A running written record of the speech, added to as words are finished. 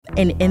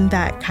And in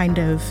that kind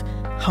of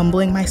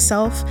humbling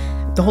myself,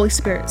 the Holy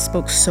Spirit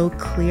spoke so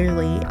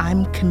clearly,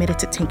 I'm committed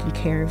to taking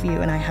care of you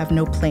and I have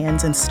no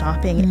plans in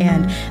stopping.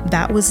 And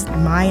that was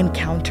my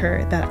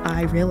encounter that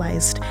I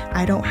realized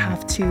I don't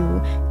have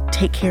to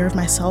take care of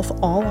myself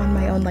all on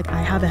my own. Like,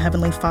 I have a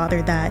Heavenly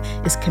Father that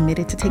is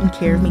committed to taking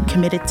care of me,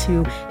 committed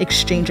to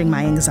exchanging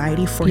my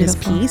anxiety for His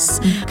peace,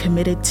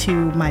 committed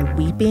to my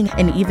weeping.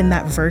 And even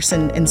that verse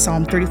in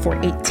Psalm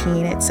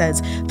 34:18, it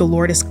says, the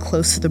Lord is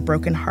close to the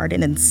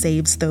brokenhearted and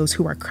saves those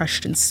who are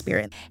crushed in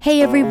spirit.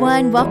 Hey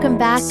everyone, welcome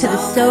back to the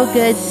So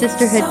Good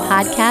Sisterhood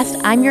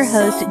podcast. I'm your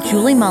host,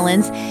 Julie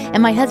Mullins,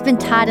 and my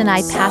husband Todd and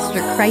I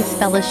pastor Christ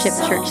Fellowship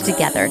Church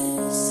together.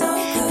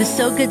 The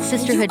So Good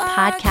Sisterhood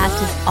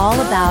podcast is all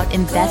about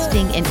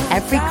investing in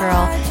every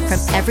girl from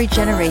every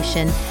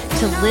generation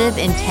to live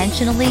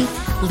intentionally,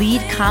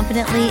 lead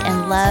confidently,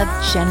 and love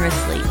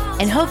generously.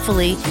 And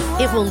hopefully,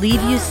 it will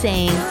leave you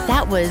saying,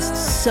 that was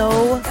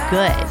so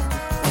good.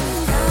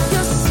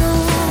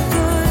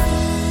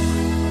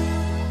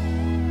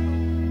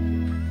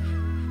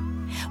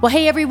 Well,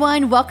 hey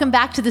everyone, welcome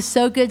back to the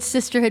So Good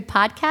Sisterhood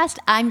podcast.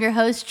 I'm your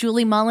host,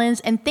 Julie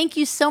Mullins, and thank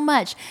you so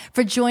much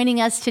for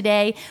joining us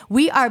today.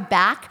 We are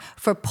back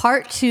for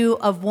part 2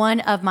 of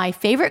one of my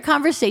favorite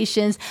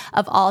conversations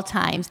of all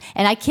times,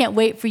 and I can't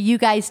wait for you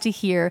guys to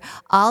hear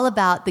all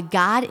about the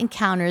God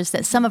encounters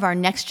that some of our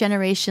next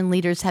generation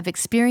leaders have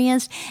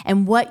experienced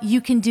and what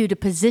you can do to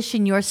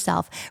position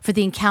yourself for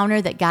the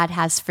encounter that God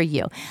has for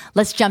you.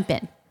 Let's jump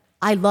in.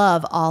 I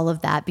love all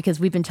of that because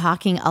we've been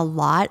talking a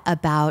lot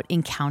about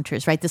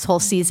encounters, right? This whole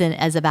season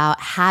is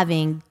about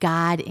having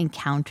God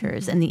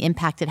encounters and the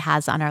impact it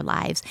has on our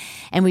lives.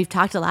 And we've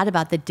talked a lot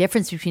about the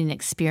difference between an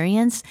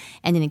experience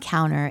and an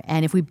encounter.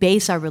 And if we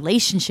base our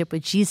relationship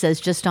with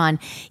Jesus just on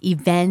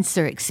events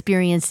or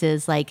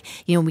experiences, like,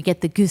 you know, we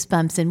get the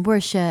goosebumps in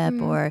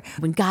worship or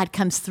when God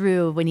comes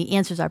through, when He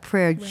answers our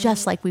prayer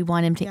just like we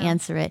want Him to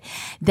answer it,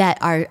 that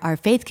our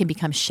faith can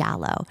become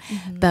shallow.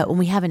 But when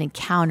we have an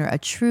encounter, a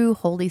true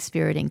Holy Spirit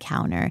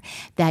encounter,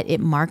 that it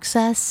marks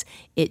us,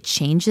 it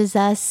changes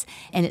us,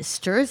 and it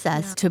stirs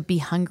us to be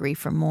hungry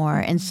for more.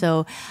 And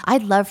so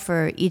I'd love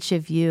for each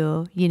of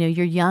you, you know,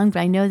 you're young, but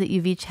I know that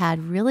you've each had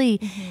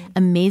really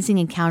amazing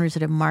encounters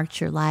that have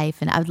marked your life.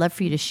 And I would love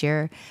for you to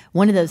share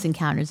one of those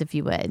encounters if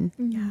you would.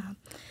 Yeah.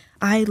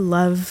 I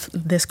love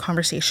this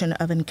conversation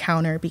of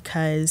encounter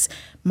because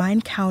my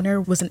encounter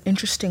was an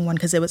interesting one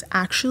because it was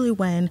actually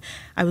when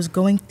I was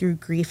going through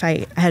grief.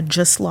 I had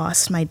just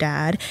lost my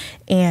dad,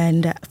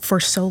 and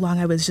for so long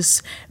I was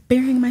just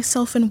burying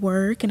myself in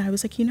work, and I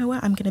was like, you know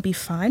what, I'm going to be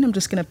fine. I'm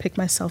just going to pick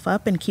myself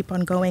up and keep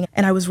on going.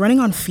 And I was running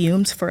on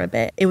fumes for a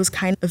bit. It was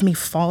kind of me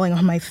falling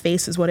on my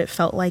face is what it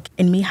felt like,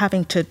 and me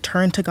having to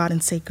turn to God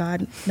and say,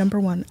 God, number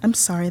one, I'm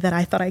sorry that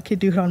I thought I could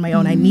do it on my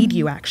own. I need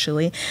you,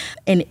 actually.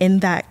 And in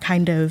that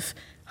kind of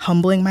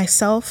humbling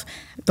myself,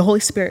 the Holy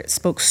Spirit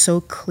spoke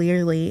so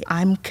clearly,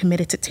 I'm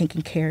committed to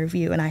taking care of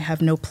you and I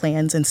have no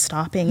plans in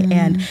stopping.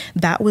 And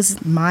that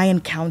was my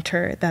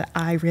encounter that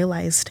I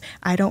realized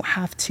I don't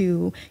have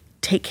to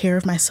take care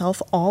of myself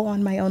all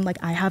on my own. Like,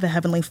 I have a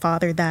Heavenly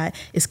Father that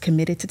is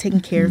committed to taking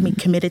care of me,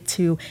 committed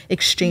to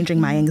exchanging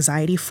my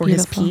anxiety for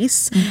His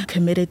peace,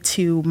 committed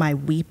to my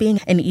weeping.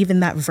 And even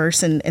that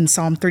verse in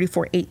Psalm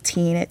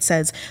 34:18, it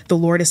says, the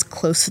Lord is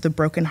close to the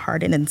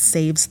brokenhearted and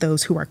saves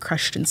those who are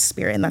crushed in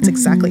spirit. And that's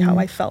exactly how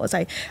I felt. As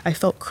I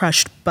felt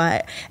crushed,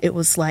 but it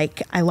was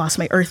like I lost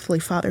my earthly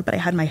father, but I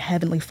had my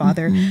Heavenly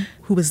Father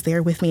who was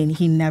there with me, and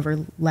He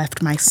never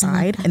left my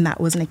side. And that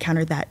was an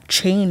encounter that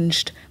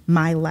changed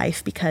my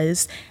life,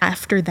 because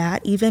after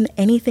that, even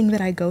anything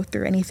that I go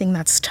through, anything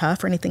that's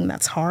tough or anything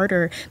that's hard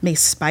or may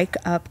spike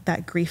up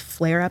that grief,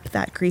 flare up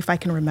that grief, I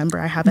can remember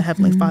I have a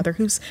Heavenly Father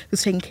who's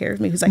taking care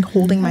of me, who's like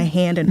holding my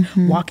hand and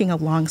walking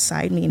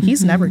alongside me, and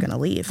He's never going to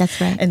leave.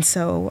 That's right. And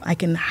so I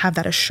can have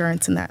that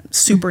assurance and that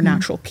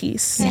supernatural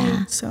peace.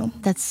 Yeah. So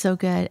that's so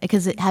good,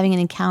 because having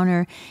an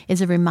encounter is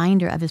a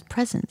reminder of His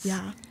presence.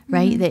 Yeah.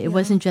 Right? That it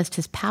wasn't just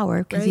His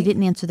power, because He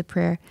didn't answer the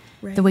prayer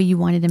the way you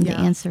wanted Him to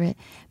answer it,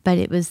 but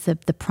it was the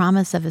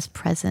promise of His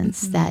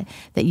presence that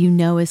you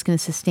know is going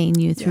to sustain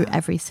you through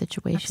every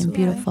situation.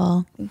 Absolutely.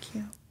 Beautiful. Thank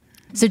you.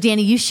 So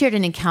Danny, you shared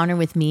an encounter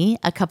with me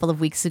a couple of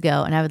weeks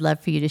ago, and I would love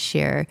for you to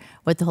share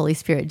what the Holy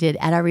Spirit did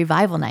at our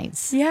revival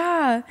nights.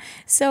 Yeah.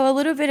 So a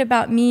little bit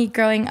about me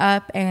growing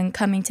up and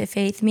coming to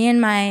faith. Me and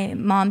my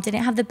mom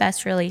didn't have the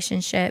best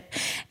relationship,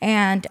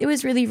 and it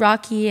was really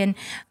rocky. And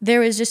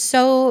there was just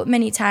so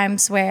many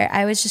times where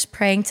I was just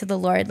praying to the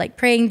Lord, like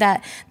praying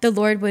that the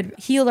Lord would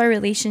heal our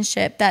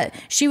relationship, that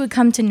she would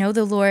come to know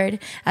the Lord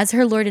as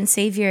her Lord and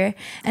Savior.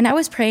 And I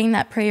was praying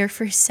that prayer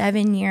for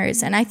 7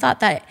 years. And I thought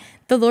that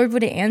the Lord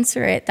wouldn't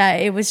answer it,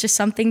 that it was just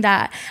something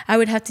that I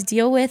would have to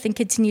deal with and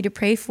continue to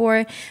pray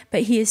for.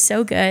 But he is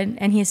so good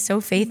and he is so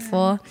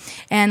faithful.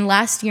 And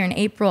last year in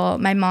April,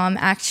 my mom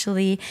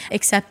actually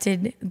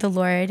accepted the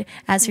Lord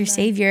as her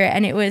Savior.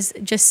 And it was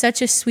just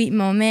such a sweet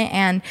moment.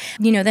 And,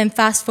 then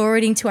fast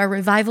forwarding to our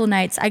revival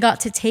nights, I got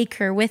to take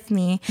her with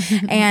me.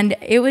 And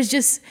it was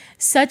just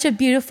such a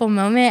beautiful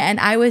moment. And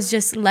I was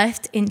just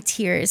left in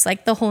tears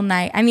like the whole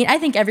night. I mean, I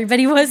think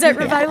everybody was at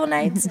revival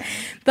nights.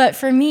 But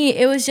for me,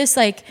 it was just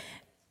like,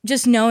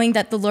 just knowing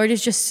that the Lord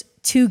is just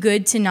too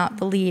good to not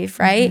believe,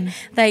 right?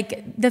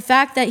 Like the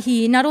fact that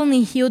he not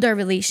only healed our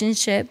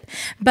relationship,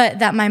 but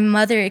that my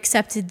mother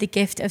accepted the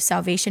gift of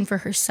salvation for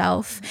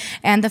herself.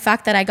 And the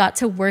fact that I got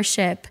to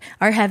worship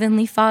our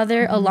Heavenly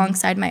Father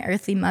alongside my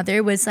earthly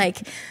mother was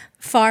like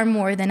far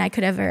more than I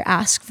could ever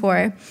ask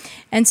for.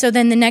 And so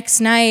then the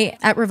next night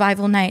at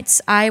revival nights,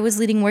 I was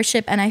leading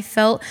worship and I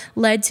felt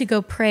led to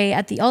go pray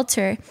at the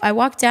altar. I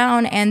walked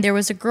down and there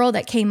was a girl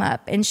that came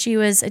up and she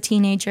was a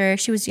teenager.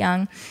 She was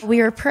young.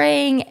 We were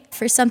praying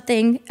for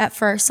something at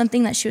first,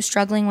 something that she was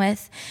struggling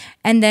with.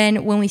 And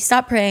then when we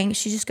stopped praying,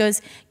 she just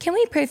goes, "Can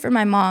we pray for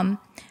my mom?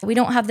 We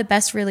don't have the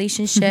best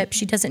relationship.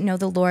 She doesn't know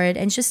the Lord,"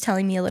 and just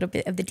telling me a little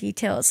bit of the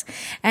details.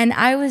 And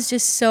I was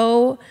just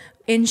so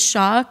in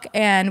shock,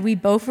 and we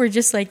both were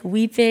just like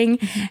weeping.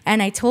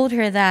 And I told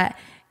her that,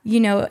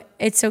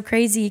 it's so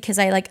crazy because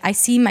I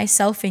see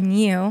myself in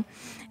you.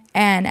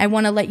 And I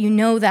want to let you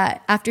know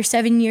that after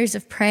 7 years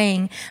of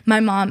praying, my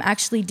mom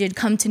actually did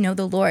come to know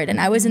the Lord. And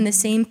I was in the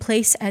same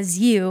place as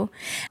you.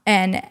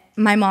 And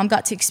my mom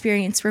got to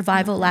experience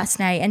revival last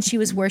night, and she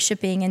was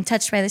worshiping and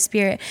touched by the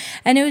Spirit.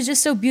 And it was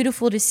just so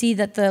beautiful to see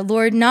that the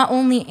Lord not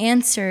only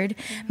answered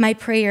my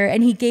prayer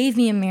and he gave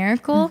me a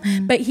miracle,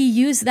 but he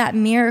used that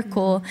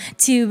miracle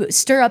to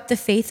stir up the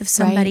faith of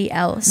somebody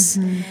else.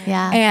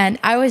 Yeah. And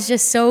I was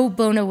just so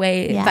blown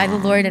away by the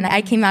Lord. And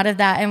I came out of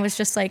that and was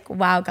just like,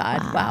 wow,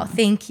 God, wow,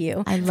 thank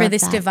you for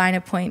this divine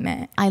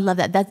appointment. I love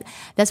that.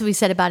 That's what we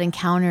said about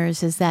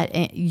encounters, is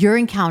that your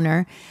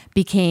encounter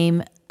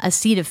became a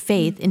seed of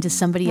faith into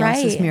somebody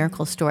else's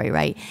miracle story,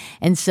 right?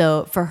 And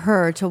so for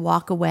her to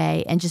walk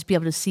away and just be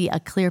able to see a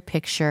clear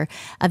picture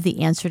of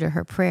the answer to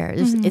her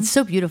prayers, it's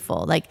so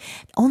beautiful. Like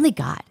only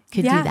God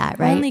could do that,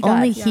 right?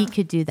 Only he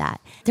could do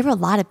that. There were a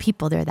lot of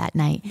people there that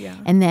night,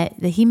 and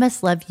that he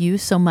must love you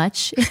so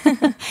much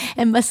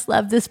and must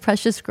love this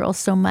precious girl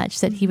so much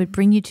that he would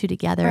bring you two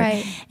together.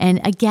 Right.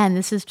 And again,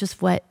 this is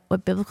just what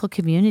biblical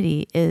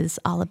community is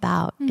all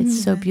about.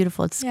 It's so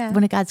beautiful. It's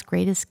one of God's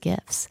greatest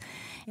gifts.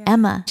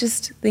 Emma.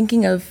 Just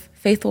thinking of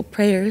faithful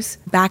prayers,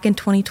 back in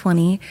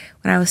 2020,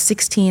 when I was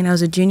 16, I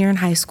was a junior in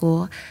high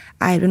school.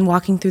 I had been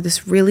walking through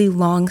this really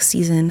long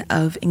season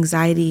of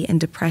anxiety and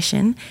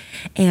depression.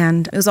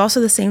 And it was also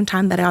the same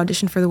time that I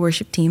auditioned for the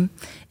worship team.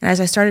 And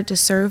as I started to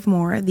serve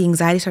more, the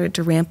anxiety started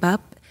to ramp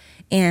up.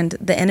 And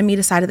the enemy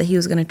decided that he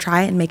was going to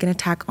try and make an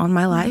attack on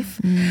my life.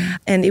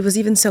 And it was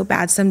even so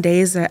bad some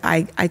days that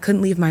I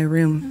couldn't leave my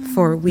room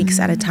for weeks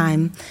at a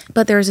time.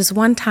 But there was this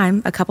one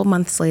time, a couple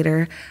months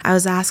later, I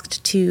was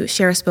asked to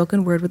share a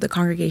spoken word with the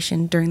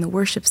congregation during the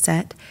worship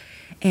set.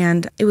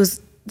 And it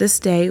was this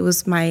day, it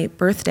was my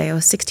birthday. I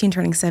was 16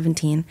 turning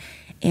 17.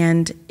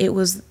 And it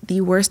was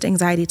the worst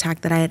anxiety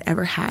attack that I had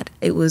ever had.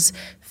 It was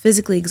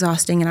physically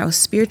exhausting and I was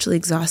spiritually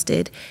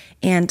exhausted.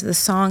 And the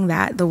song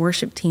that the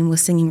worship team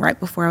was singing right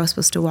before I was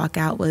supposed to walk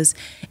out was,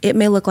 "It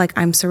may look like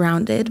I'm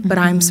surrounded, but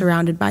I'm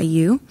surrounded by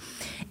you."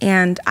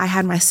 And I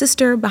had my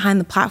sister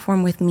behind the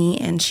platform with me,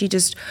 and she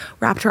just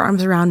wrapped her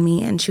arms around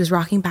me and she was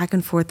rocking back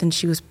and forth and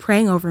she was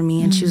praying over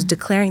me and she was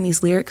declaring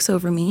these lyrics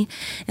over me.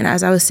 And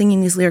as I was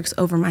singing these lyrics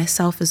over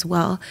myself as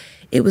well,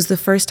 it was the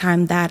first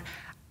time that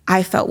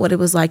I felt what it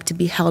was like to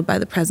be held by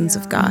the presence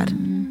of God.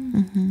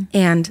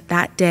 And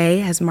that day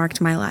has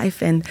marked my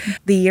life. And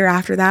the year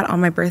after that,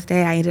 on my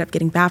birthday, I ended up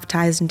getting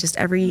baptized. And just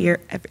every year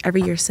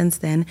since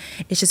then,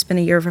 it's just been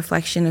a year of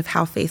reflection of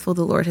how faithful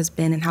the Lord has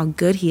been and how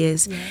good he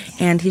is.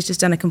 And he's just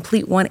done a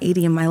complete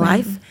 180 in my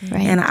life.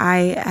 And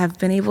I have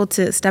been able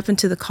to step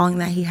into the calling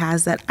that he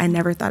has that I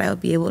never thought I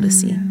would be able to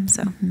see.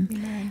 So,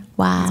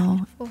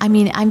 wow. I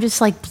mean, I'm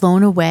just like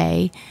blown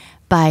away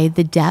by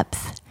the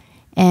depth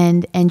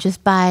and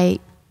just by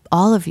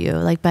all of you,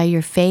 like by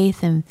your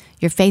faith and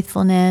your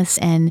faithfulness.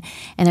 And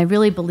I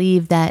really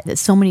believe that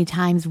so many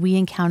times we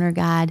encounter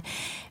God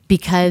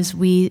because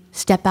we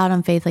step out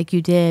on faith like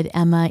you did,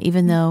 Emma,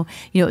 even though,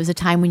 it was a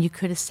time when you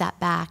could have sat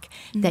back,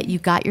 that you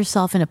got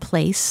yourself in a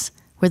place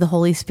where the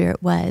Holy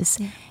Spirit was.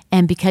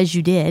 And because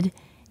you did,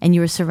 and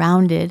you were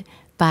surrounded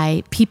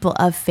by people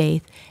of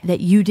faith, that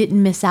you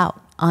didn't miss out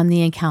on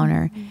the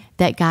encounter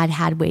that God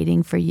had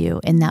waiting for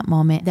you in that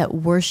moment. That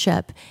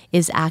worship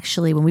is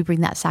actually, when we bring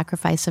that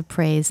sacrifice of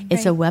praise,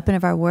 it's a weapon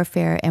of our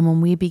warfare. And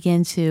when we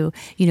begin to,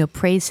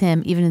 praise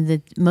him, even in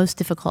the most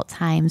difficult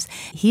times,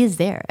 he is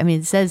there. I mean,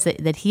 it says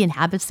that he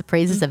inhabits the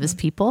praises of his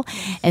people.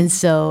 And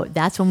so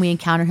that's when we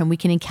encounter him. We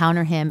can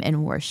encounter him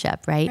in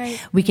worship, right?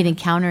 We can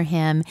encounter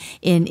him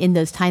in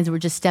those times where we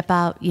just step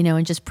out,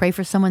 and just pray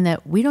for someone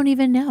that we don't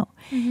even know.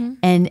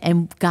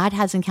 And God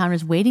has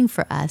encounters waiting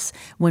for us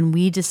when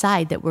we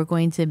decide that we're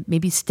going to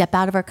maybe step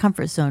out of our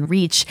comfort zone,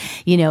 reach,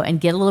 and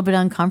get a little bit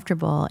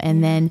uncomfortable.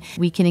 And then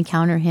we can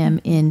encounter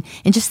him in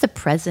just the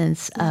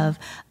presence of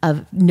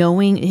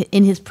knowing,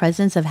 in his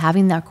presence, of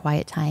having that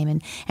quiet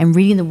time and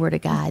reading the word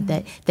of God,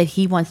 that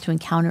he wants to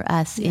encounter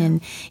us in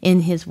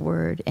his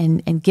word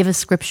and give us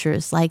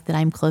scriptures like that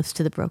I'm close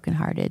to the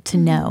brokenhearted, to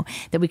know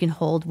that we can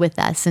hold with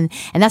us. And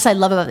that's what I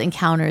love about the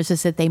encounters,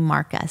 is that they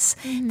mark us,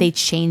 they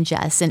change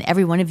us. And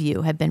every one of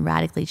you have been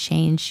radically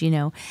changed,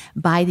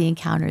 by the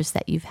encounters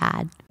that you've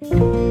had.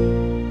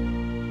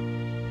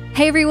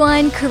 Hey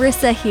everyone,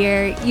 Carissa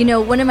here.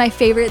 One of my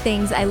favorite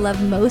things I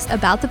love most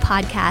about the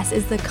podcast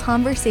is the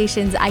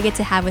conversations I get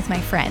to have with my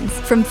friends.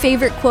 From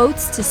favorite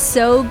quotes to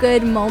so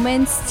good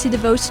moments to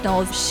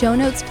devotionals, Show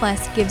Notes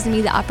Plus gives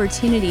me the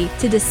opportunity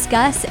to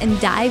discuss and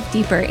dive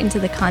deeper into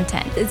the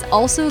content. It's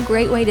also a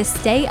great way to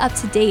stay up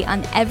to date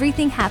on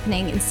everything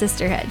happening in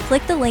sisterhood.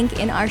 Click the link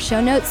in our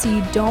show notes so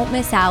you don't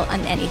miss out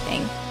on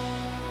anything.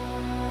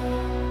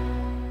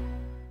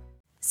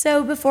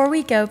 So before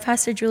we go,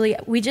 Pastor Julie,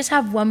 we just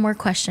have one more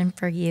question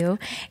for you.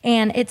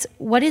 And it's,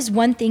 what is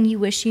one thing you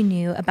wish you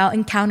knew about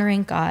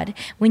encountering God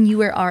when you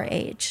were our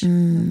age?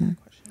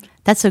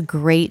 That's a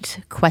great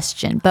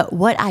question. But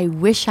what I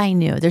wish I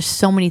knew, there's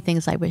so many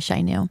things I wish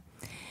I knew.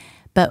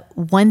 But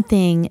one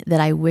thing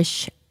that I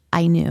wish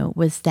I knew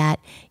was that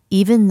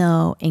even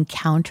though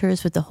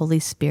encounters with the Holy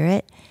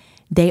Spirit,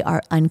 they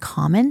are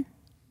uncommon,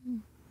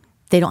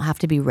 they don't have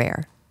to be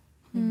rare.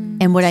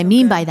 And what I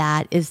mean by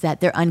that is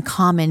that they're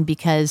uncommon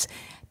because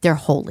they're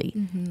holy.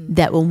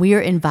 That when we are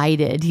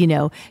invited,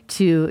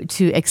 to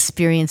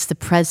experience the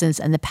presence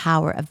and the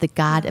power of the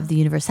God of the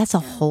universe, that's a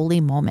holy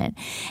moment.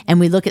 And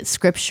we look at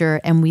scripture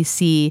and we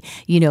see,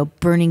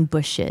 burning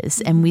bushes,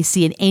 and we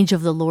see an angel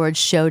of the Lord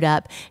showed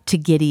up to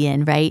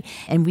Gideon, right?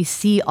 And we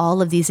see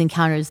all of these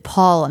encounters,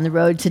 Paul on the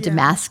road to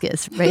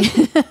Damascus, right?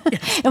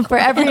 And for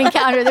every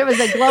encounter, there was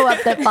a glow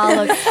up that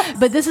followed.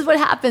 But this is what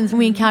happens when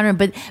we encounter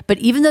them. But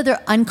even though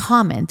they're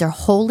uncommon, they're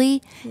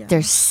holy,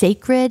 they're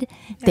sacred,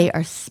 they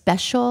are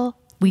special.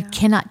 We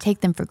cannot take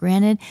them for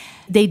granted.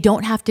 They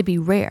don't have to be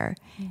rare.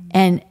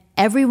 And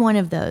every one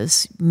of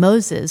those,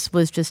 Moses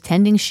was just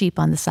tending sheep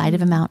on the side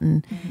of a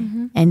mountain.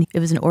 And it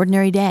was an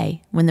ordinary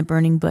day when the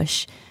burning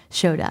bush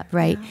showed up,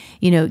 right?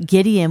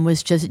 Gideon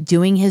was just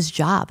doing his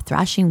job,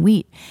 thrashing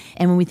wheat.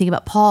 And when we think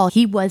about Paul,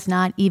 he was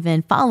not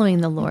even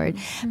following the Lord,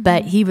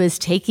 but he was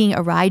taking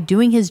a ride,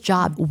 doing his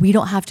job. We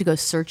don't have to go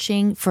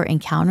searching for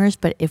encounters,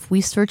 but if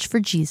we search for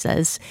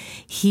Jesus,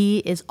 he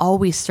is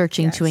always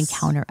searching to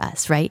encounter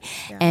us, right?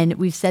 And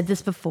we've said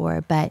this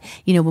before, but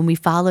when we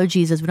follow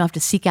Jesus, we don't have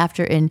to seek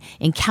after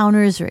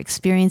encounters or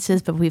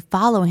experiences, but we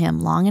follow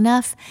him long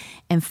enough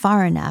and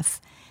far enough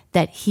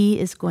that he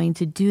is going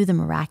to do the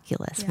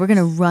miraculous. We're going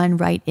to run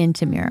right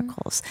into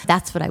miracles.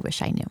 That's what I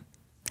wish I knew.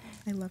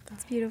 I love that.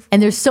 It's beautiful.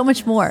 And there's so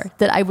much more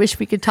that I wish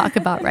we could talk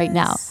about right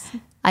now.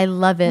 I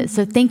love it.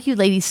 So thank you,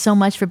 ladies, so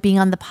much for being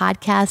on the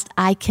podcast.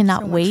 I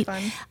cannot wait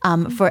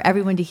for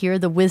everyone to hear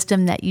the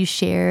wisdom that you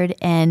shared.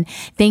 And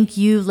thank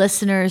you,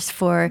 listeners,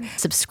 for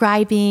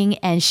subscribing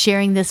and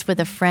sharing this with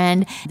a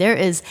friend. There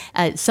is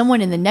someone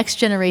in the next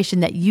generation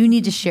that you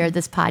need to share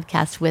this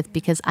podcast with,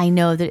 because I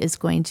know that it's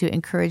going to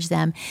encourage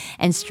them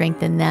and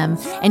strengthen them.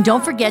 And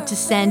don't forget to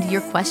send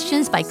your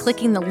questions by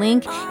clicking the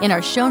link in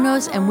our show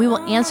notes, and we will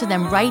answer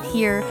them right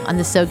here on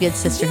the So Good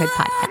Sisterhood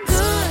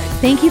podcast.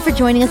 Thank you for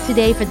joining us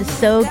today for the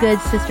So Good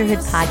Sisterhood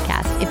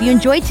podcast. If you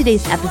enjoyed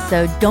today's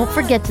episode, don't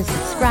forget to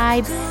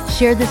subscribe,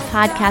 share this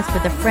podcast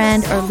with a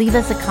friend, or leave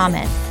us a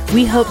comment.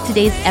 We hope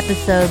today's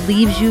episode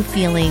leaves you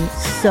feeling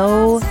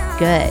so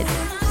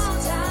good.